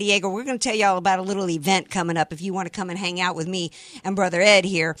to San Diego. We're going to tell you all about a little event coming up if you want to come and hang out with me and Brother Ed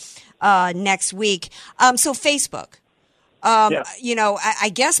here next week. So Facebook. You know, I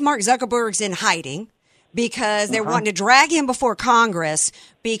guess Mark Zuckerberg's in hiding because they're wanting to drag him before Congress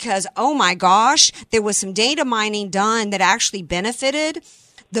because, oh my gosh, there was some data mining done that actually benefited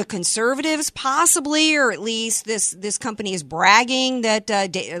the conservatives possibly, or at least this company is bragging that a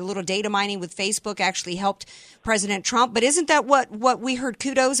little data mining with Facebook actually helped President Trump. But isn't that what we heard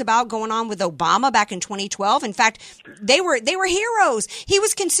kudos about going on with Obama back in 2012? In fact, they were heroes. He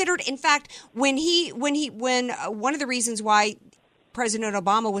was considered, in fact, when one of the reasons why President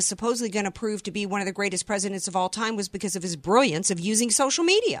Obama was supposedly going to prove to be one of the greatest presidents of all time was because of his brilliance of using social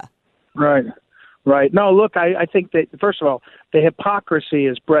media. Right. No, look, I think that, first of all, the hypocrisy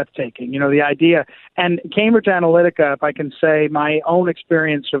is breathtaking. You know, the idea, and Cambridge Analytica, if I can say my own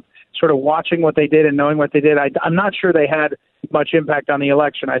experience of sort of watching what they did and knowing what they did, I'm not sure they had much impact on the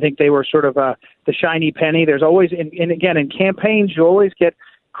election. I think they were sort of the shiny penny. There's always, and again, in campaigns, you always get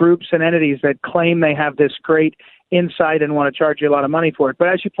groups and entities that claim they have this great insight and want to charge you a lot of money for it. But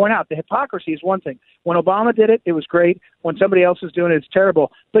as you point out, the hypocrisy is one thing. When Obama did it, it was great. When somebody else is doing it, it's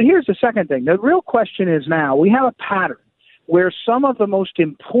terrible. But here's the second thing. The real question is now, we have a pattern where some of the most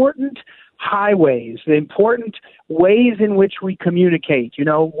important highways, the important ways in which we communicate,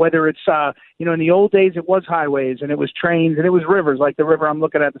 whether it's, in the old days it was highways and it was trains and it was rivers, like the river I'm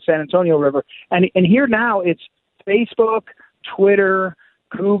looking at, the San Antonio River. And here now it's Facebook, Twitter,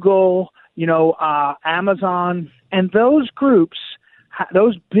 Google, Amazon, and those groups,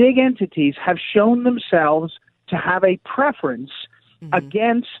 those big entities have shown themselves to have a preference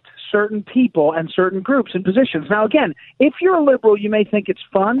against certain people and certain groups and positions. Now, again, if you're a liberal, you may think it's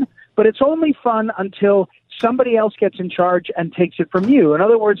fun, but it's only fun until somebody else gets in charge and takes it from you. In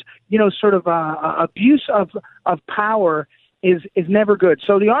other words, abuse of power is never good.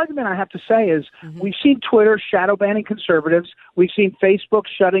 So the argument I have to say is we've seen Twitter shadow banning conservatives. We've seen Facebook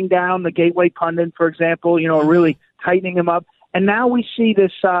shutting down the Gateway Pundit, for example, really tightening them up. And now we see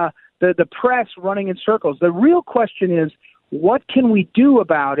this, the press running in circles. The real question is, what can we do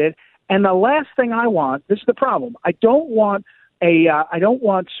about it? And the last thing I want, this is the problem, I don't want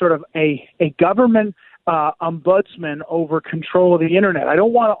sort of a government ombudsman over control of the internet. I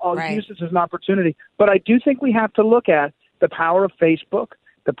don't want to use this as an opportunity, but I do think we have to look at the power of Facebook,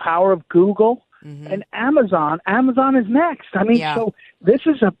 the power of Google, and Amazon. Amazon is next. So this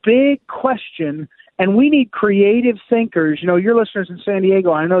is a big question, and we need creative thinkers. Your listeners in San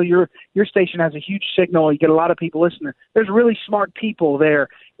Diego, I know your station has a huge signal. You get a lot of people listening. There's really smart people there.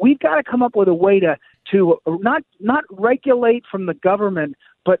 We've got to come up with a way to not regulate from the government,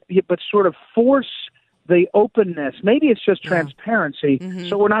 but sort of force the openness. Maybe it's just transparency,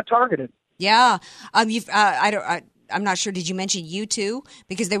 so we're not targeted. Yeah, I'm not sure. Did you mention U2?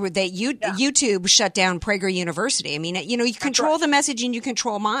 Because YouTube shut down Prager University. I mean, you control the message and you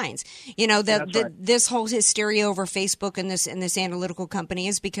control minds. This whole hysteria over Facebook and this analytical company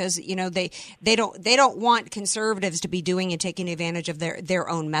is because they don't want conservatives to be doing and taking advantage of their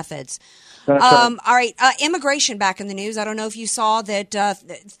own methods. All right, immigration back in the news. I don't know if you saw that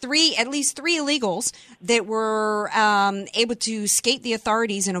at least three illegals that were able to escape the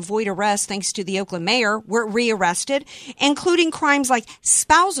authorities and avoid arrest thanks to the Oakland mayor were rearrested, including crimes like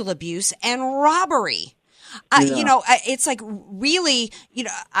spousal abuse and robbery. It's like really,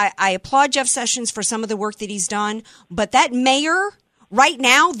 I applaud Jeff Sessions for some of the work that he's done, but that mayor right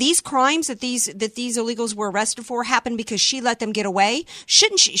now, these crimes that these illegals were arrested for happened because she let them get away.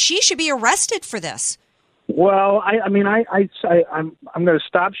 Shouldn't she? She should be arrested for this. Well, I'm going to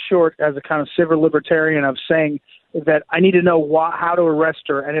stop short as a kind of civil libertarian of saying that I need to know how to arrest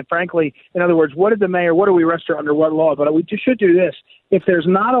her. And frankly, in other words, what do we arrest her under what law? But we should do this. If there's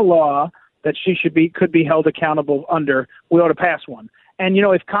not a law that she could be held accountable under, we ought to pass one. And,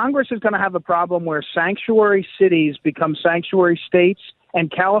 if Congress is going to have a problem where sanctuary cities become sanctuary states and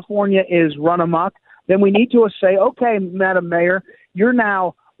California is run amok, then we need to say, okay, Madam Mayor, you're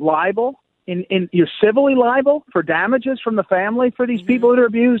now liable. You're civilly liable for damages from the family for these people that are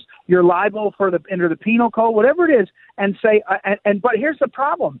abused. You're liable for under the penal code, whatever it is, and say. But here's the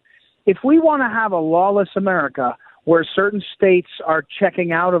problem: if we want to have a lawless America where certain states are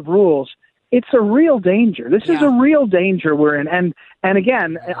checking out of rules, it's a real danger. This is a real danger we're in. And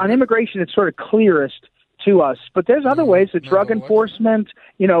again, on immigration, it's sort of clearest to us. But there's other ways: the drug enforcement,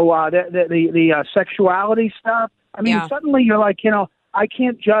 the sexuality stuff. I mean, suddenly you're like, I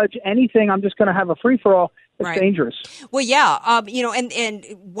can't judge anything. I'm just going to have a free-for-all. It's dangerous. Well, yeah. And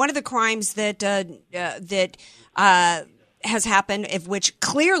one of the crimes that has happened, of which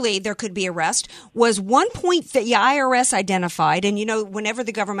clearly there could be arrest, was one point that the IRS identified. And, whenever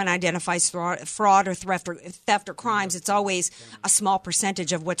the government identifies fraud or theft or crimes, it's always a small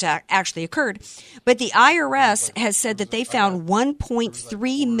percentage of what actually occurred. But the IRS has said that they found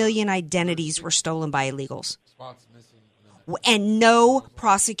 1.3 million identities were stolen by illegals. And no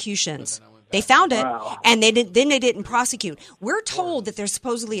prosecutions. They found it, and they didn't prosecute. We're told that there's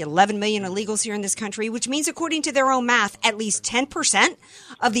supposedly 11 million illegals here in this country, which means, according to their own math, at least 10%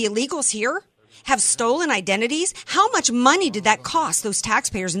 of the illegals here have stolen identities. How much money did that cost those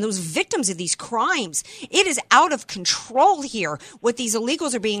taxpayers and those victims of these crimes? It is out of control here what these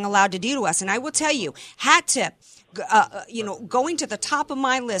illegals are being allowed to do to us. And I will tell you, hat tip. Going to the top of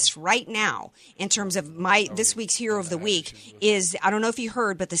my list right now in terms of this week's Hero of the Week is, I don't know if you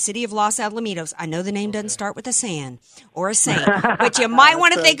heard, but the city of Los Alamitos. I know the name doesn't start with a San or a Saint, but you might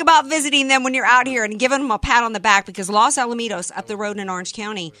want to think about visiting them when you're out here and giving them a pat on the back, because Los Alamitos, up the road in Orange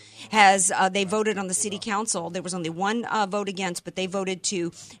County, they voted on the city council. There was only one vote against, but they voted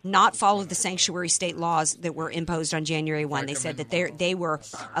to not follow the sanctuary state laws that were imposed on January 1. They said that they were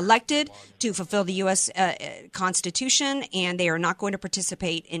elected to fulfill the U.S. Constitution, and they are not going to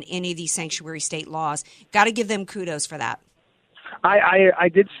participate in any of these sanctuary state laws. Got to give them kudos for that. I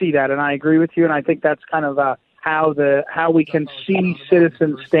did see that, and I agree with you, and I think that's kind of how we can see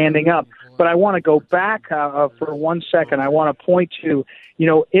citizens standing up. But I want to go back for 1 second. I want to point to,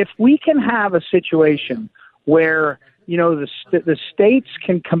 if we can have a situation where, the states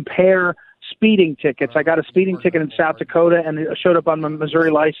can compare speeding tickets. I got a speeding ticket in South Dakota, and it showed up on my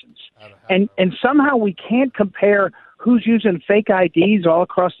Missouri license. And somehow we can't compare who's using fake IDs all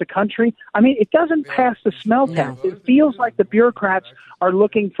across the country. I mean, it doesn't pass the smell test. It feels like the bureaucrats are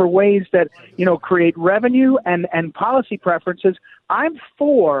looking for ways that, create revenue and policy preferences. I'm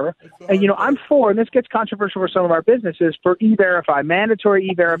for, and this gets controversial for some of our businesses, for E-Verify, mandatory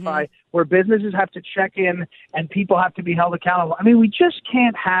E-Verify, where businesses have to check in and people have to be held accountable. I mean, we just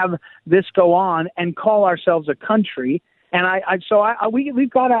can't have this go on and call ourselves a country. And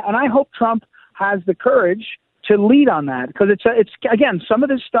we've got to, and I hope Trump has the courage to lead on that, because it's again, some of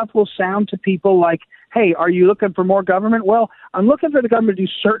this stuff will sound to people like, hey, are you looking for more government? Well, I'm looking for the government to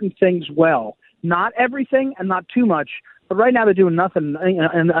do certain things well, not everything and not too much. But right now they're doing nothing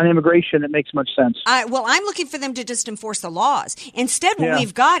on immigration that makes much sense. Well, I'm looking for them to just enforce the laws. Instead, what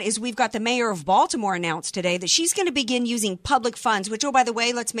we've got the mayor of Baltimore announced today that she's going to begin using public funds, which, oh, by the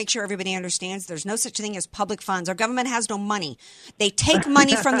way, let's make sure everybody understands there's no such thing as public funds. Our government has no money. They take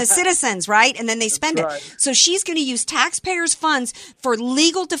money from the citizens, right? And then they spend it. So she's going to use taxpayers' funds for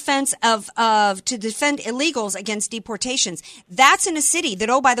legal defense to defend illegals against deportations. That's in a city that,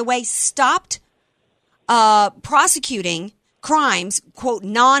 oh, by the way, stopped prosecuting crimes, quote,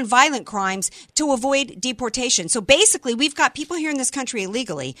 non-violent crimes, to avoid deportation. So basically, we've got people here in this country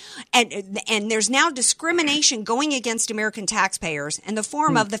illegally, and there's now discrimination going against American taxpayers in the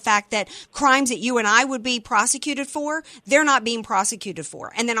form of the fact that crimes that you and I would be prosecuted for, they're not being prosecuted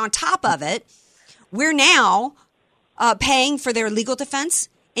for. And then on top of it, we're now paying for their legal defense.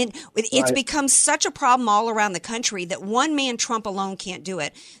 And it's become such a problem all around the country that one man Trump alone can't do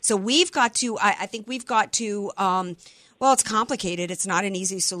it. So we've got to, I think we've got to, well, it's complicated. It's not an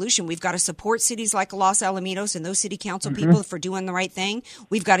easy solution. We've got to support cities like Los Alamitos and those city council people for doing the right thing.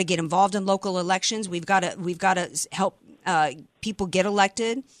 We've got to get involved in local elections. We've got to help people get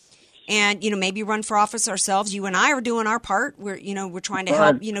elected. And, maybe run for office ourselves. You and I are doing our part. We're trying to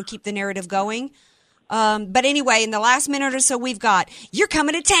help, keep the narrative going. But anyway, in the last minute or so we've got, you're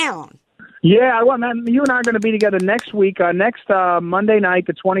coming to town. Yeah, well, man, you and I are going to be together next week. Next Monday night,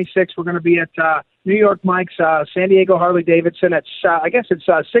 the 26th, we're going to be at New York Mike's San Diego Harley-Davidson. At, I guess it's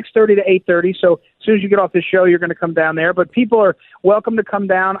 6:30 to 8:30. So as soon as you get off the show, you're going to come down there. But people are welcome to come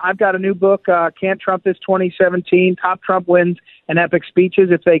down. I've got a new book, Can't Trump This 2017, Top Trump Wins and Epic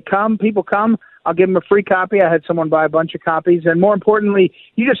Speeches. If people come, I'll give them a free copy. I had someone buy a bunch of copies. And more importantly,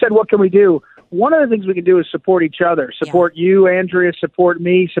 you just said, what can we do? One of the things we can do is support each other. Support you, Andrea, support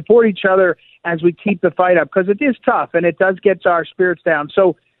me, support each other as we keep the fight up, because it is tough and it does get our spirits down.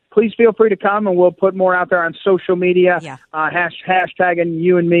 So please feel free to come, and we'll put more out there on social media, hashtagging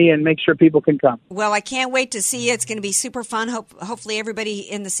you and me, and make sure people can come. Well, I can't wait to see you. It's going to be super fun. Hopefully everybody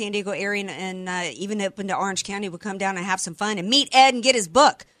in the San Diego area and even up into Orange County will come down and have some fun and meet Ed and get his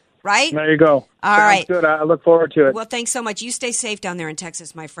book. Right? There you go. All right. Good. I look forward to it. Well, thanks so much. You stay safe down there in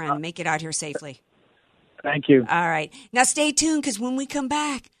Texas, my friend. Make it out here safely. Thank you. All right. Now stay tuned, because when we come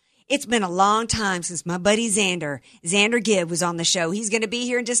back, it's been a long time since my buddy Xander Gibb was on the show. He's going to be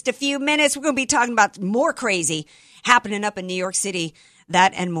here in just a few minutes. We're going to be talking about more crazy happening up in New York City,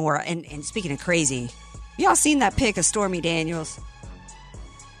 that and more. And speaking of crazy, y'all seen that pic of Stormy Daniels?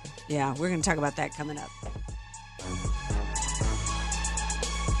 Yeah, we're going to talk about that coming up.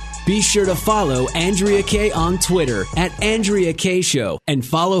 Be sure to follow Andrea Kaye on Twitter at Andrea Kaye Show, and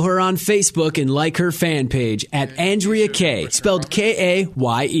follow her on Facebook and like her fan page at Andrea Kaye, spelled Kaye.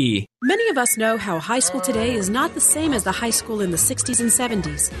 Many of us know how high school today is not the same as the high school in the 60s and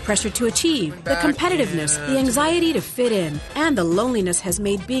 70s. Pressure to achieve, the competitiveness, the anxiety to fit in, and the loneliness has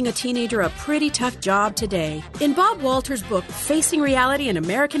made being a teenager a pretty tough job today. In Bob Walter's book, Facing Reality in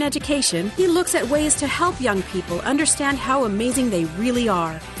American Education, he looks at ways to help young people understand how amazing they really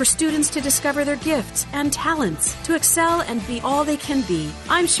are, for students to discover their gifts and talents, to excel and be all they can be.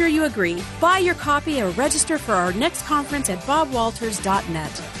 I'm sure you agree. Buy your copy or register for our next conference at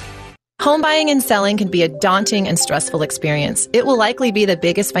bobwalters.net. Home buying and selling can be a daunting and stressful experience. It will likely be the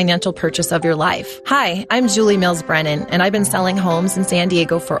biggest financial purchase of your life. Hi, I'm Julie Mills Brennan, and I've been selling homes in San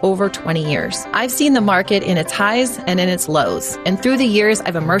Diego for over 20 years. I've seen the market in its highs and in its lows, and through the years,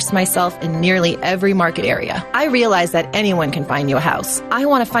 I've immersed myself in nearly every market area. I realize that anyone can find you a house. I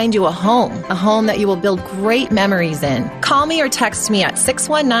want to find you a home that you will build great memories in. Call me or text me at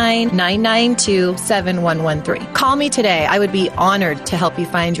 619-992-7113. Call me today. I would be honored to help you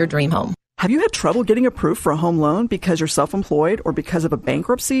find your dream home. Have you had trouble getting approved for a home loan because you're self-employed or because of a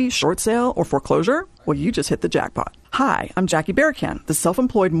bankruptcy, short sale, or foreclosure? Well, you just hit the jackpot. Hi, I'm Jackie Baracan, the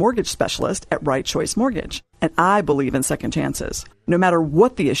self-employed mortgage specialist at Right Choice Mortgage, and I believe in second chances. No matter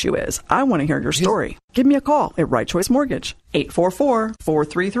what the issue is, I want to hear your story. Give me a call at Right Choice Mortgage,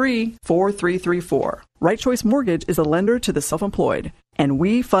 844-433-4334. Right Choice Mortgage is a lender to the self-employed, and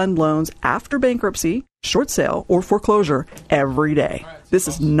we fund loans after bankruptcy, short sale, or foreclosure every day. This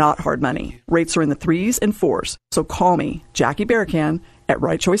is not hard money. Rates are in the 3s and 4s. So call me, Jackie Baracan, at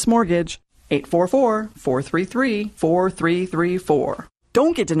Right Choice Mortgage, 844-433-4334.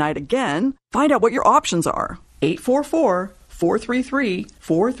 Don't get denied again. Find out what your options are.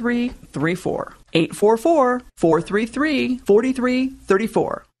 844-433-4334.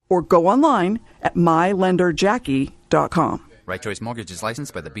 844-433-4334. Or go online at mylenderjackie.com. Right Choice Mortgage is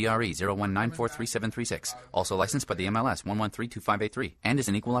licensed by the BRE 01943736, also licensed by the MLS 1132583, and is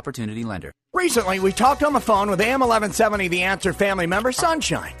an equal opportunity lender. Recently, we talked on the phone with AM 1170 The Answer family member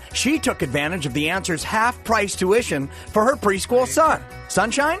Sunshine. She took advantage of The Answer's half-price tuition for her preschool son.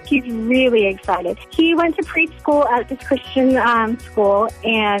 Sunshine? He's really excited. He went to preschool at this Christian school,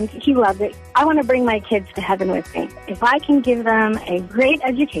 and he loved it. I want to bring my kids to heaven with me. If I can give them a great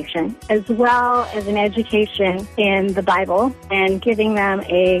education, as well as an education in the Bible, and giving them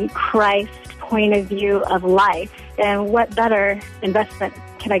a Christ point of view of life, then what better investment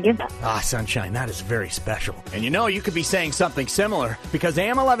can I give them? Sunshine, that is very special. And you could be saying something similar because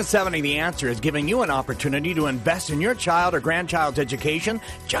AM 1170 The Answer is giving you an opportunity to invest in your child or grandchild's education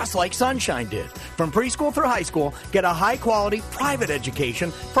just like Sunshine did. From preschool through high school, get a high-quality private education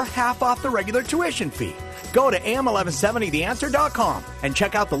for half off the regular tuition fee. Go to am1170theanswer.com and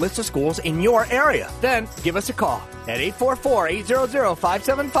check out the list of schools in your area. Then give us a call at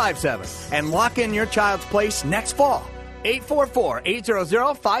 844-800-5757 and lock in your child's place next fall.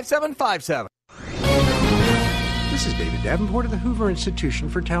 844-800-5757. This is David Davenport of the Hoover Institution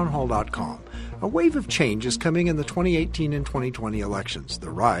for Townhall.com. A wave of change is coming in the 2018 and 2020 elections,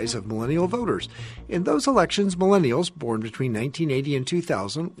 the rise of millennial voters. In those elections, millennials born between 1980 and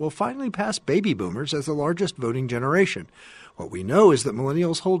 2000 will finally pass baby boomers as the largest voting generation. What we know is that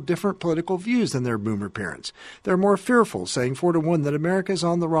millennials hold different political views than their boomer parents. They're more fearful, saying 4-1 that America is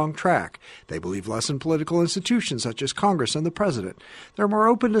on the wrong track. They believe less in political institutions such as Congress and the president. They're more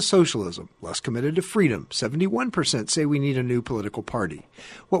open to socialism, less committed to freedom. 71% say we need a new political party.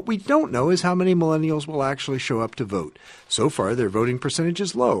 What we don't know is how many millennials will actually show up to vote. So far, their voting percentage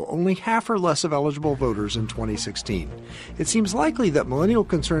is low, only half or less of eligible voters in 2016. It seems likely that millennial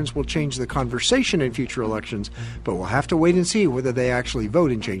concerns will change the conversation in future elections, but we'll have to wait and see whether they actually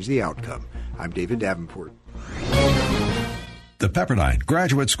vote and change the outcome. I'm David Davenport. The Pepperdine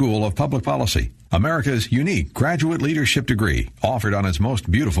Graduate School of Public Policy, America's unique graduate leadership degree, offered on its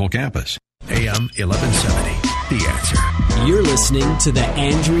most beautiful campus. AM 1170, The Answer. You're listening to The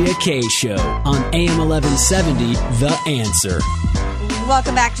Andrea Kaye Show on AM 1170, The Answer.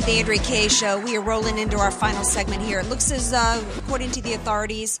 Welcome back to The Andrea Kaye Show. We are rolling into our final segment here. It looks as, according to the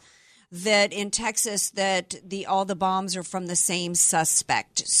authorities, that in Texas that all the bombs are from the same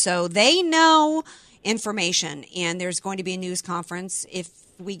suspect. So they know information, and there's going to be a news conference. If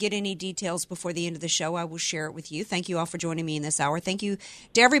we get any details before the end of the show, I will share it with you. Thank you all for joining me in this hour. Thank you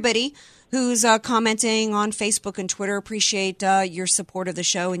to everybody who's commenting on Facebook and Twitter. Appreciate your support of the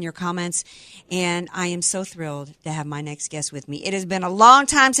show and your comments. And I am so thrilled to have my next guest with me. It has been a long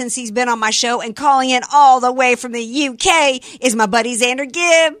time since he's been on my show, and calling in all the way from the UK is my buddy Xander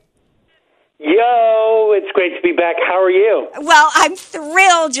Gibb. Yo, it's great to be back. How are you? Well, I'm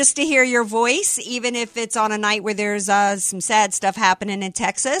thrilled just to hear your voice, even if it's on a night where there's some sad stuff happening in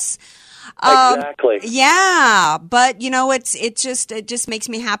Texas. Exactly. Yeah, but it just makes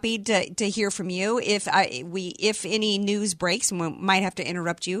me happy to hear from you. If any news breaks, and we might have to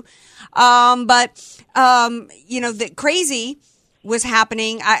interrupt you. The crazy was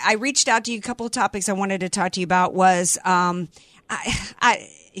happening. I reached out to you. A couple of topics I wanted to talk to you about was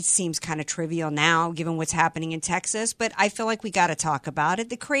it seems kind of trivial now, given what's happening in Texas, but I feel like we got to talk about it.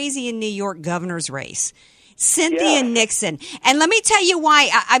 The crazy in New York governor's race, Cynthia Nixon. And let me tell you why.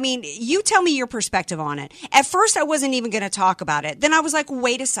 I mean, you tell me your perspective on it. At first, I wasn't even going to talk about it. Then I was like,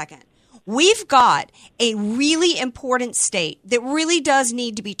 wait a second. We've got a really important state that really does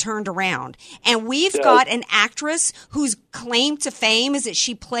need to be turned around. And we've got an actress whose claim to fame is that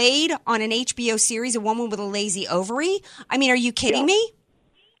she played on an HBO series, A Woman with a Lazy Ovary. I mean, are you kidding me?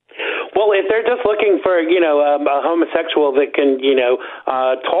 Well, if they're just looking for, a homosexual that can,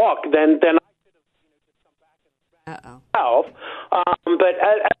 talk, then I could have, Uh-oh. myself. But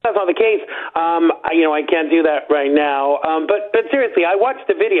that's not the case. I can't do that right now. But seriously, I watched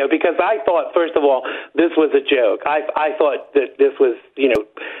the video because I thought, first of all, this was a joke. I thought that this was,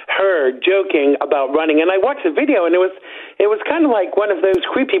 her joking about running. And I watched the video, and it was kind of like one of those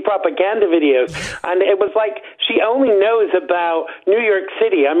creepy propaganda videos. And it was like she only knows about New York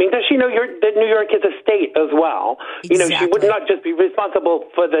City. I mean, does she know that New York is a state as well? Exactly. She would not just be responsible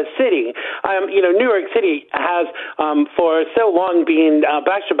for the city. New York City has, for so long, been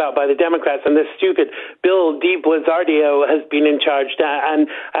bashed about by the Democrats, and this stupid Bill de Blasio has been in charge and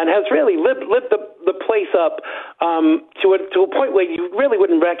has really lit the place up to a point where you really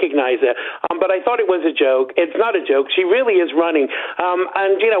wouldn't recognize it. But I thought it was a joke. It's not a joke. She really is running.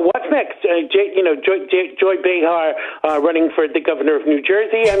 What's next? Joy Behar running for the governor of New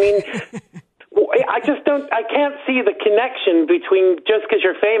Jersey. I mean, I can't see the connection between just because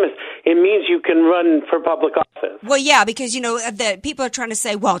you're famous, it means you can run for public office. Well, yeah, because, the people are trying to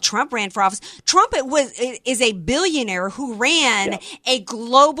say, well, Trump ran for office. Trump is a billionaire who ran a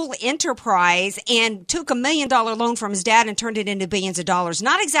global enterprise and took $1 million loan from his dad and turned it into billions of dollars.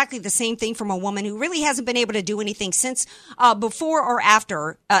 Not exactly the same thing from a woman who really hasn't been able to do anything since before or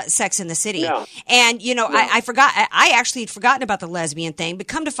after Sex and the City. No. And, I actually had forgotten about the lesbian thing, but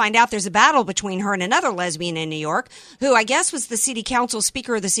come to find out there's a battle between her and another lesbian in New York, who I guess was the city council,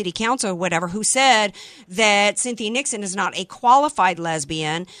 speaker of the city council or whatever, who said that Cynthia Nixon is not a qualified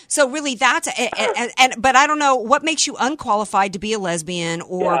lesbian. So really but I don't know what makes you unqualified to be a lesbian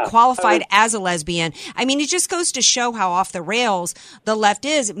or qualified as a lesbian. I mean, it just goes to show how off the rails the left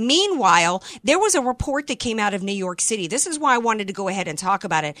is. Meanwhile, there was a report that came out of New York City. This is why I wanted to go ahead and talk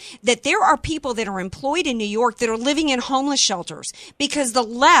about it, that there are people that are employed in New York that are living in homeless shelters because the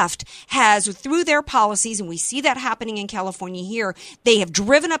left has, through their policies, and we see that happening in California here, they have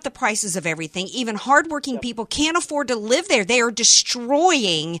driven up the prices of everything. Even hardworking people can't afford to live there. They are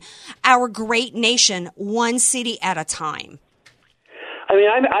destroying our great nation one city at a time. I mean,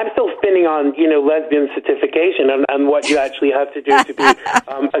 I'm still spinning on, lesbian certification and what you actually have to do to be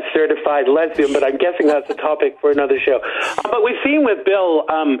a certified lesbian, but I'm guessing that's a topic for another show. But we've seen with Bill,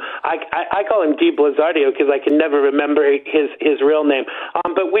 I call him de Blasio because I can never remember his real name.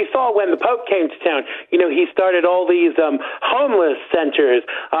 But we saw when the Pope came to town, he started all these homeless centers,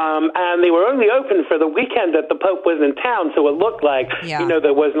 and they were only open for the weekend that the Pope was in town, so it looked like,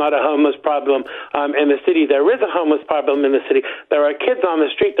 there was not a homeless problem in the city. There is a homeless problem in the city. There are kids on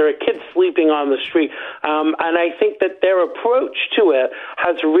the street. There are kids sleeping on the street. And I think that their approach to it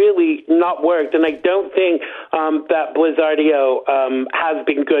has really not worked. And I don't think that Blasio has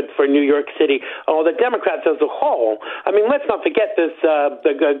been good for New York City or the Democrats as a whole. I mean, let's not forget this.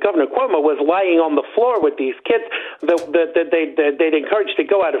 Governor Cuomo was lying on the floor with these kids that they'd encouraged to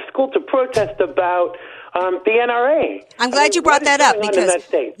go out of school to protest about the NRA. I'm glad you brought that up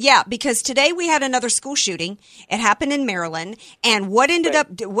because today we had another school shooting. It happened in Maryland, and what ended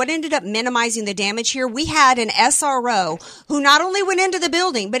up minimizing the damage here? We had an SRO who not only went into the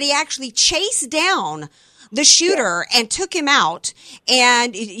building, but he actually chased down the shooter and took him out.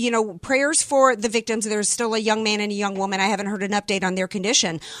 And, prayers for the victims. There's still a young man and a young woman. I haven't heard an update on their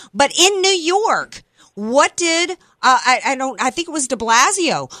condition. But in New York, what did I think it was de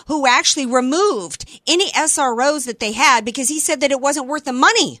Blasio who actually removed any SROs that they had because he said that it wasn't worth the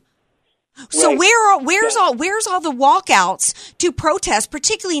money. So where's all the walkouts to protest,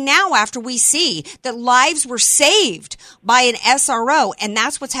 particularly now after we see that lives were saved by an SRO, and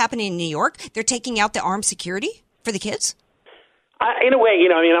that's what's happening in New York. They're taking out the armed security for the kids. In a way,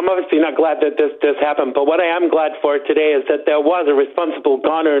 I'm obviously not glad that this happened, but what I am glad for today is that there was a responsible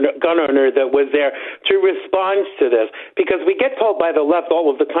gun owner that was there to respond to this, because we get told by the left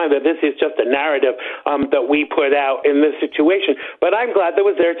all of the time that this is just a narrative that we put out in this situation, but I'm glad that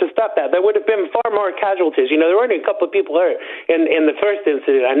was there to stop that. There would have been far more casualties. There were only a couple of people hurt in the first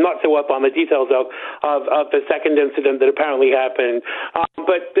incident. I'm not so up on the details of the second incident that apparently happened.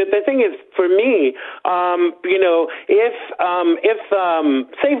 But the thing is, for me, if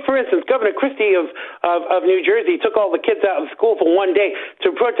say, for instance, Governor Christie of New Jersey took all the kids out of school for one day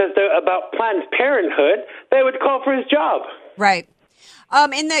to protest about Planned Parenthood, they would call for his job. Right.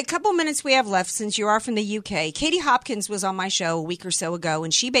 In the couple minutes we have left, since you are from the UK, Katie Hopkins was on my show a week or so ago,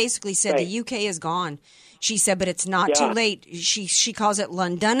 and she basically said the UK is gone. She said, but it's not too late. She calls it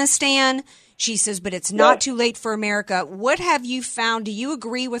Londonistan. She says, but it's not too late for America. What have you found? Do you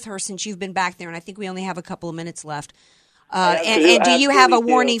agree with her since you've been back there? And I think we only have a couple of minutes left. And do you have a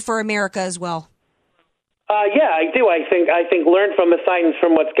warning for America as well? Yeah, I do. I think learn from the signs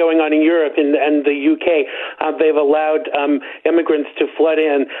from what's going on in Europe and the UK. They've allowed immigrants to flood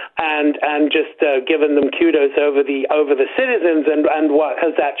in and just given them kudos over the citizens. And what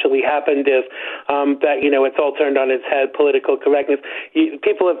has actually happened is that it's all turned on its head. Political correctness.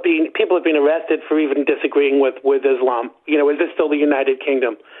 People have been arrested for even disagreeing with Islam. Is this still the United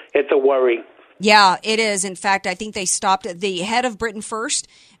Kingdom? It's a worry. Yeah, it is. In fact, I think they stopped the head of Britain First,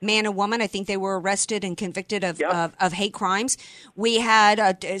 man and woman. I think they were arrested and convicted of hate crimes. We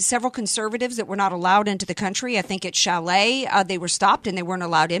had several conservatives that were not allowed into the country. I think at Chalet, they were stopped and they weren't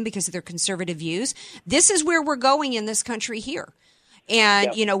allowed in because of their conservative views. This is where we're going in this country here.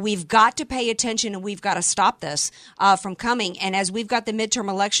 And, we've got to pay attention and we've got to stop this from coming. And as we've got the midterm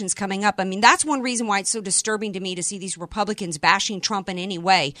elections coming up, I mean, that's one reason why it's so disturbing to me to see these Republicans bashing Trump in any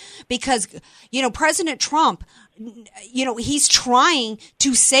way. Because, President Trump, he's trying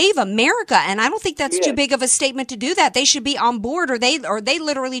to save America. And I don't think that's too big of a statement to do that. They should be on board or they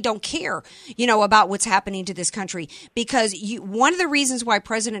literally don't care, about what's happening to this country. Because one of the reasons why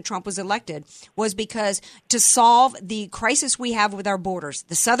President Trump was elected was because to solve the crisis we have with our borders,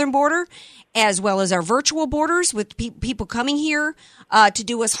 the southern border, as well as our virtual borders with people coming here to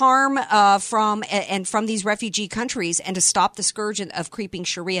do us harm from these refugee countries and to stop the scourge of creeping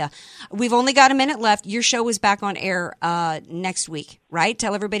Sharia. We've only got a minute left. Your show is back on air next week, right?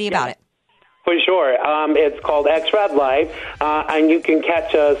 Tell everybody about it. For sure. It's called X-Rad Live, and you can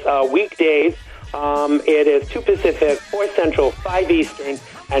catch us weekdays. It is 2 Pacific, 4 Central, 5 Eastern,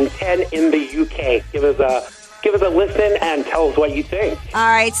 and 10 in the UK. Give us a listen and tell us what you think. All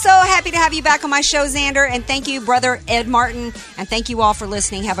right. So happy to have you back on my show, Xander. And thank you, Brother Ed Martin. And thank you all for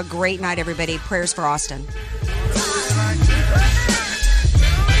listening. Have a great night, everybody. Prayers for Austin.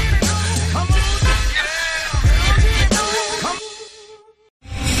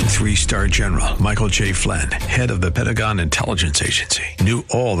 3-star General Michael J. Flynn, head of the Pentagon Intelligence Agency, knew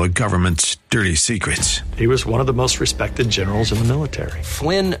all the government's dirty secrets. He was one of the most respected generals in the military.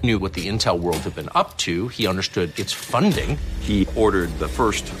 Flynn knew what the intel world had been up to. He understood its funding. He ordered the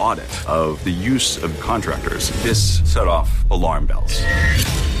first audit of the use of contractors. This set off alarm bells.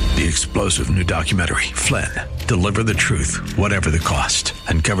 The explosive new documentary, Flynn, Deliver the Truth, Whatever the Cost,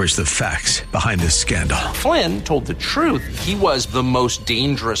 uncovers the facts behind this scandal. Flynn told the truth. He was the most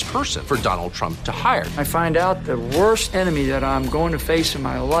dangerous person for Donald Trump to hire. I find out the worst enemy that I'm going to face in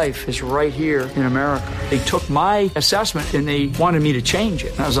my life is right here in America. They took my assessment and they wanted me to change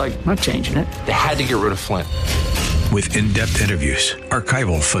it. And I was like, I'm not changing it. They had to get rid of Flynn. With in-depth interviews,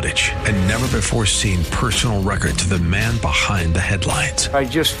 archival footage, and never-before-seen personal records of the man behind the headlines. I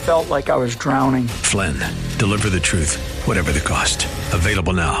just felt like I was drowning. Flynn, Deliver the Truth, Whatever the Cost.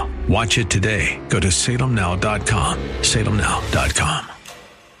 Available now. Watch it today. Go to salemnow.com. salemnow.com.